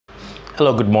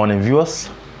Hello, good morning viewers.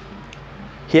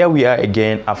 Here we are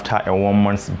again after a 1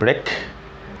 month's break.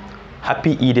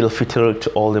 Happy Eid al-Fitr to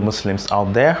all the Muslims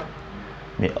out there.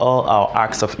 May all our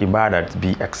acts of ibadat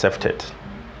be accepted.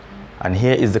 And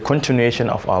here is the continuation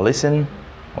of our lesson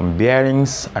on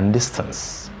bearings and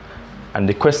distance. And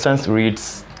the question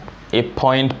reads, a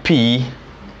point P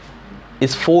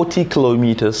is 40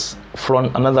 kilometers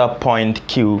from another point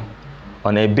Q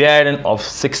on a bearing of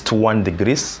 61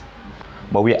 degrees.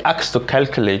 But we are asked to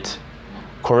calculate,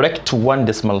 correct to one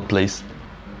decimal place,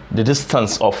 the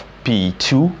distance of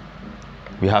P2.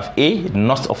 We have A,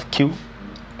 north of Q,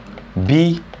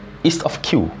 B, east of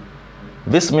Q.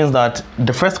 This means that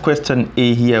the first question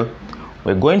A here,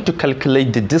 we're going to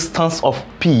calculate the distance of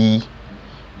P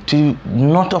to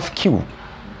north of Q.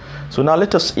 So now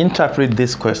let us interpret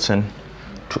this question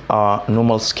to our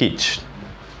normal sketch.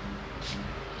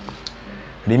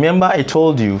 Remember I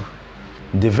told you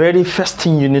the very first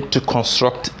thing you need to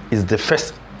construct is the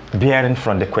first bearing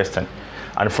from the question.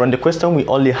 And from the question, we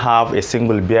only have a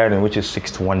single bearing, which is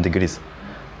 61 degrees.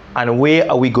 And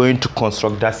where are we going to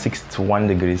construct that 61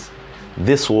 degrees?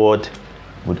 This word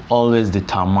would always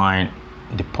determine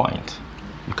the point.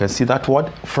 You can see that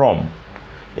word, from.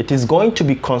 It is going to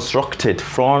be constructed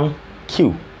from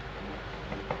Q,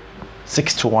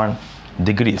 61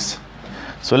 degrees.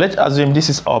 So let's assume this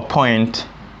is our point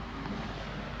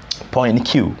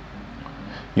Q.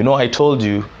 You know, I told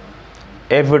you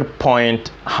every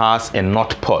point has a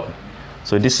north pole.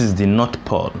 So this is the north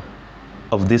pole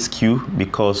of this Q,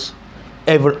 because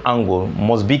every angle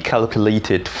must be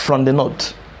calculated from the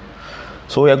north.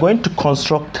 So we are going to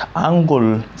construct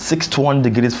angle 61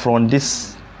 degrees from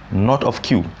this north of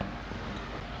Q.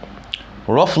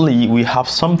 Roughly, we have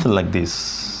something like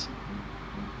this.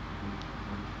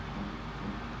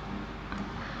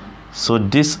 So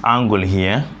this angle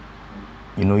here,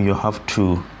 you know, you have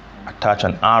to attach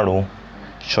an arrow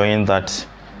showing that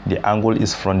the angle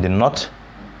is from the north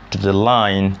to the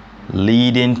line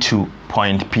leading to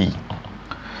point P.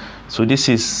 So this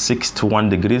is 61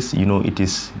 degrees. You know, it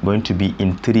is going to be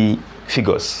in 3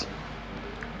 figures.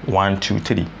 1, 2,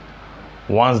 3.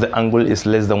 Once the angle is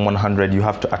less than 100, you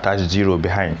have to attach 0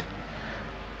 behind.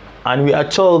 And we are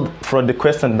told from the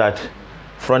question that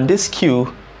from this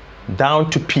Q down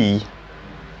to P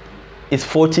is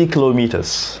 40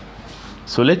 kilometers.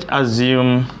 So let's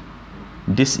assume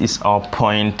this is our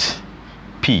point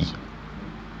P.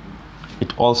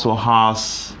 It also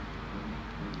has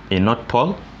a north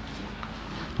pole.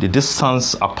 The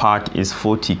distance apart is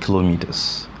 40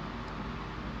 kilometers.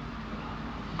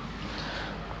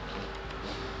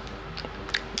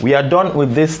 We are done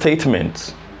with this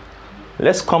statement.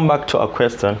 Let's come back to our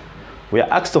question. We are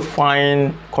asked to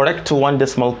find, correct to one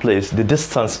decimal place, the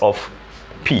distance of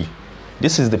P.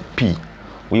 This is the P.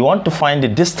 We want to find the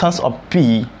distance of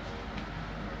P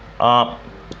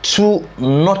to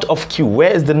north of Q.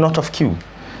 Where is the north of Q?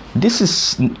 This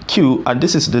is Q and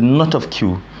this is the north of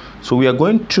Q. So we are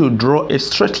going to draw a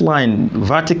straight line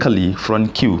vertically from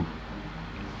Q.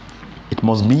 It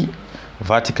must be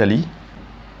vertically.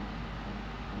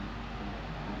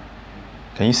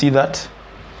 Can you see that?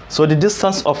 So the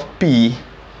distance of P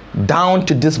down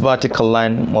to this vertical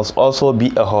line must also be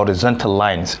a horizontal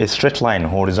line, a straight line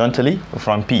horizontally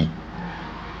from P.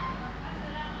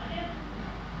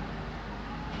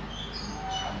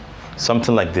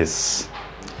 Something like this.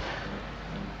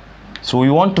 So we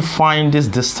want to find this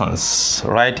distance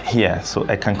right here. So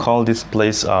I can call this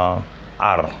place R.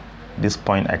 This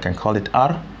point I can call it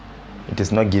R. It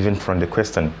is not given from the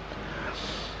question.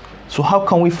 So how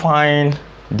can we find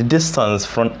the distance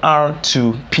from R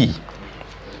to P,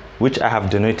 which I have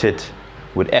denoted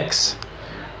with X?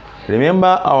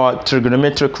 Remember our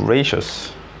trigonometric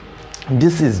ratios.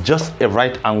 This is just a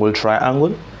right angle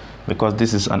triangle because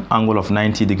this is an angle of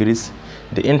 90 degrees.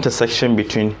 The intersection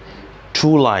between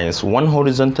two lines, one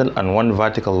horizontal and one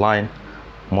vertical line,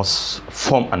 must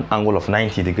form an angle of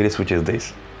 90 degrees, which is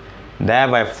this,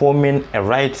 thereby forming a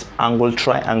right angle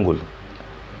triangle.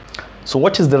 So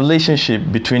what is the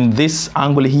relationship between this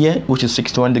angle here, which is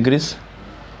 61 degrees,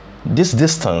 this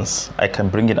distance? I can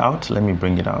bring it out. Let me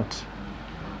bring it out.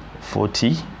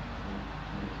 40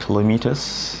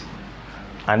 kilometers.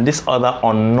 And this other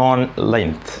unknown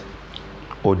length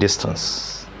or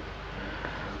distance.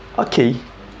 Okay.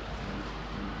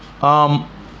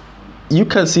 You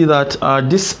can see that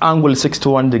this angle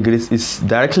 61 degrees is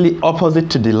directly opposite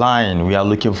to the line we are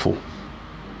looking for.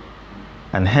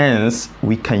 And hence,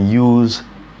 we can use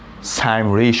sine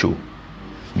ratio,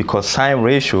 because sine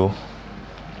ratio,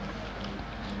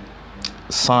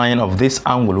 sine of this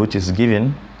angle, which is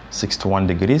given 61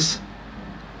 degrees,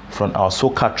 from our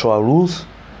SOHCAHTOA rules,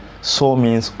 So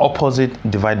means opposite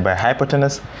divided by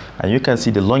hypotenuse, and you can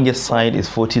see the longest side is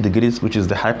 40 degrees, which is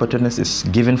the hypotenuse is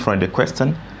given from the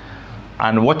question,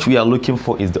 and what we are looking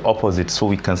for is the opposite. So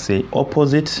we can say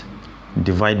opposite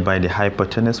divided by the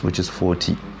hypotenuse, which is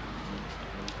 40.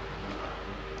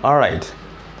 All right.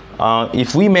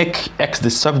 If we make x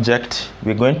the subject,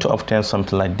 we're going to obtain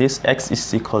something like this. X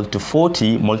is equal to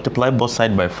 40, multiply both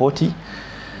sides by 40.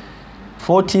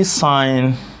 40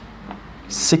 sine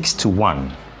 6 to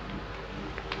 1.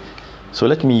 So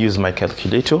let me use my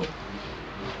calculator.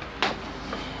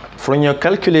 From your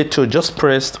calculator, just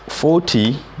press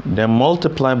 40, then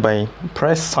multiply by,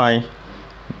 press sine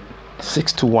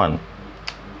 6 to 1.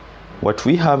 What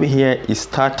we have here is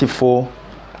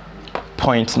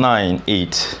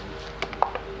 34.98.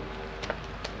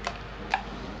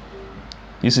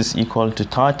 This is equal to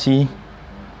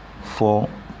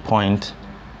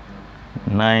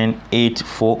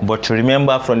 34.984. But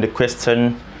remember, from the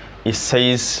question, it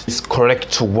says it's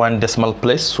correct to 1 decimal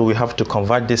place. So we have to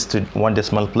convert this to 1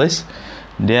 decimal place,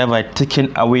 thereby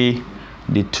taking away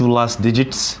the 2 last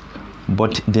digits.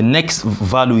 But the next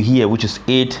value here, which is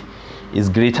 8, is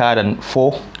greater than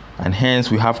 4. And hence,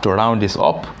 we have to round this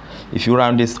up. If you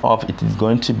round this up, it is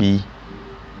going to be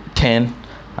 10.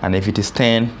 And if it is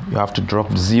 10, you have to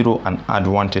drop 0 and add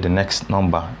 1 to the next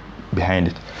number behind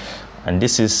it. And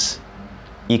this is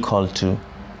equal to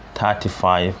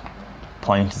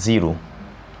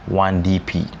 35.01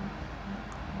 dp.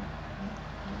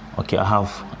 Okay, I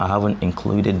haven't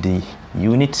included the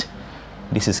unit.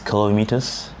 This is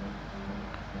kilometers,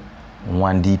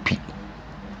 1 dp.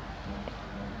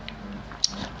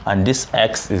 And this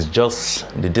x is just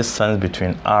the distance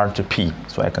between R to P.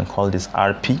 So I can call this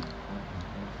RP.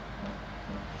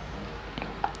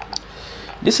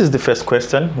 This is the first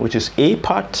question, which is A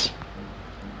part.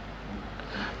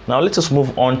 Now let us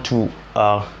move on to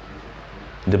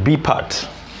the B part.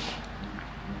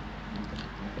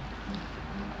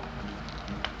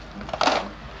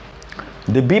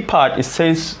 The B part, it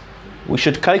says we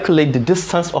should calculate the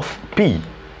distance of P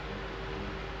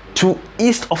to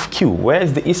east of Q. Where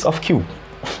is the east of Q?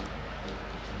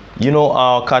 You know,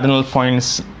 our cardinal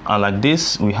points are like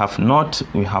this. We have north,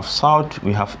 we have south,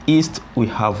 we have east, we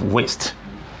have west.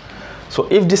 So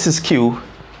if this is Q,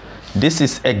 this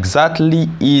is exactly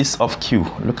east of Q.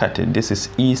 Look at it. This is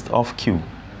east of Q.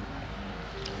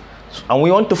 And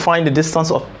we want to find the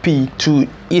distance of P to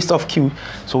east of Q.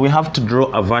 So we have to draw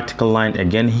a vertical line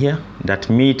again here that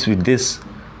meets with this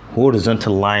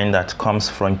horizontal line that comes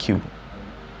from Q.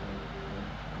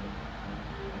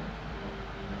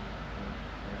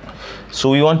 So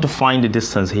we want to find the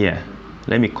distance here.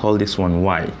 Let me call this one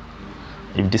Y.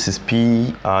 If this is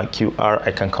P, Q, R,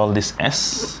 I can call this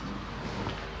S.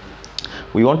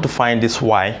 We want to find this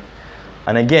Y.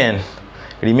 And again,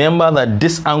 remember that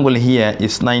this angle here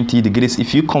is 90 degrees.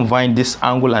 If you combine this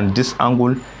angle and this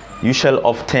angle, you shall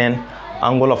obtain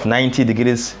angle of 90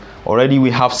 degrees. Already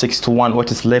we have 6 to 1.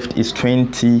 What is left is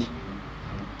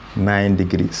 29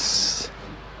 degrees.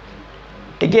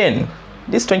 Again,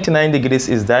 this 29 degrees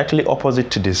is directly opposite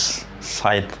to this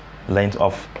side length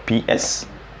of PS.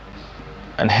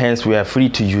 And hence we are free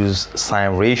to use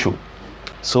sine ratio.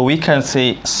 So we can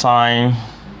say sine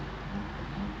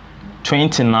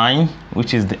 29,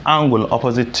 which is the angle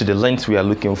opposite to the length we are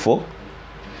looking for,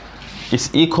 is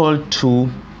equal to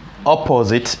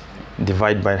opposite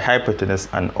divided by hypotenuse,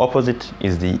 and opposite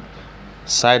is the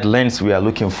side length we are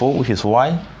looking for, which is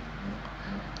Y,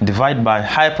 divided by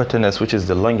hypotenuse, which is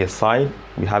the longest side.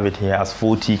 We have it here as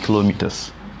 40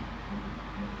 kilometers.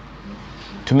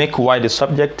 To make Y the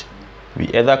subject, we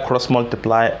either cross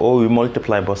multiply or we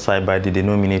multiply both sides by the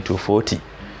denominator 40.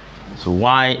 So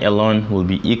Y alone will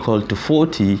be equal to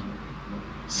 40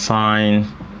 sine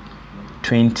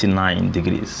 29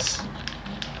 degrees.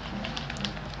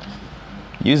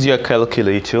 Use your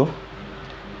calculator,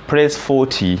 press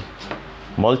 40,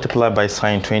 multiply by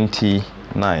sine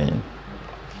 29.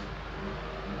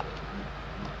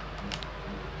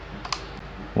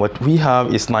 What we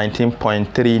have is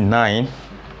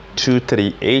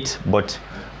 19.39238, but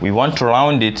we want to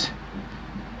round it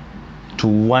to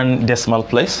 1 decimal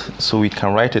place, so we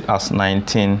can write it as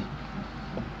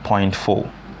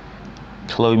 19.4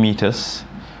 kilometers.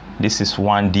 This is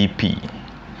 1 dp.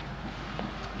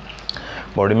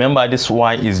 But remember, this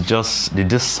Y is just the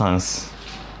distance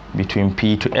between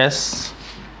P to S.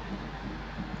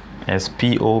 As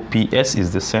PO, PS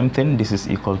is the same thing. This is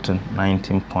equal to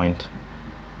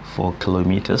 19.4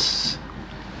 kilometers.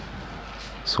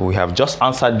 So we have just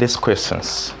answered these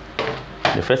questions.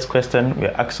 The first question, we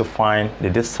are asked to find the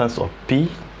distance of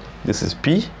P. This is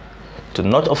P to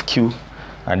north of Q,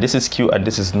 and this is Q, and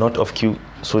this is north of Q.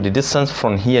 So the distance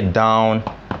from here down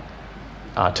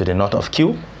to the north of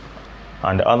Q,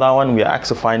 and the other one we are asked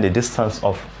to find the distance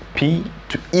of P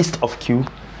to east of Q,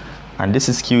 and this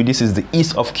is Q, this is the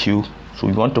east of Q. So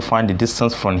we want to find the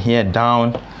distance from here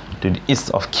down to the east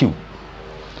of Q,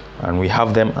 and we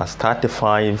have them as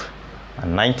 35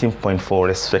 and 19.4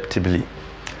 respectively.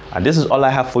 And this is all I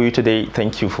have for you today.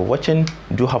 Thank you for watching.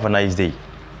 Do have a nice day.